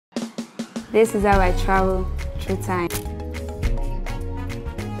This is how I travel through time.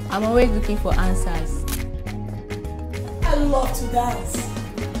 I'm always looking for answers. I love to dance.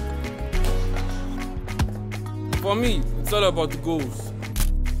 For me, it's all about the goals.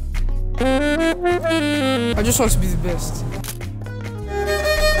 I just want to be the best.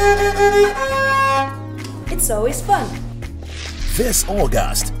 It's always fun. This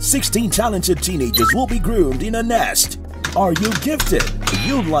August, 16 talented teenagers will be groomed in a nest. Are you gifted? Would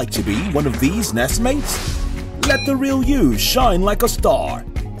you like to be one of these nestmates? Let the real you shine like a star.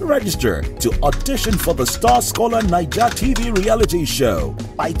 Register to audition for the Star Scholar Naija TV reality show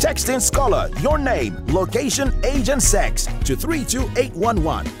by texting Scholar your name, location, age and sex to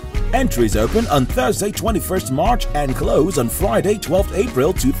 32811. Entries open on Thursday 21st March and close on Friday 12th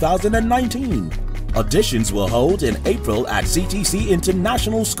April 2019. Auditions will hold in April at CTC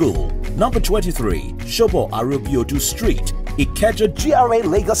International School, number 23, Shobo Arubiodu Street, Ikeja, GRA,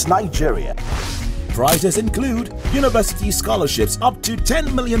 Lagos, Nigeria. Prizes include university scholarships up to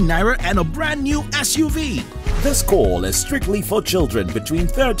 10 million naira and a brand new SUV. This call is strictly for children between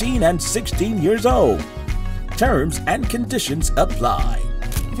 13 and 16 years old. Terms and conditions apply.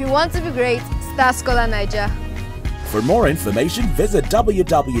 If you want to be great, Star Scholar Naija. For more information, visit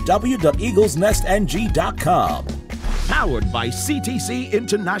www.eaglesnestng.com. Powered by CTC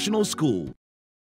International School.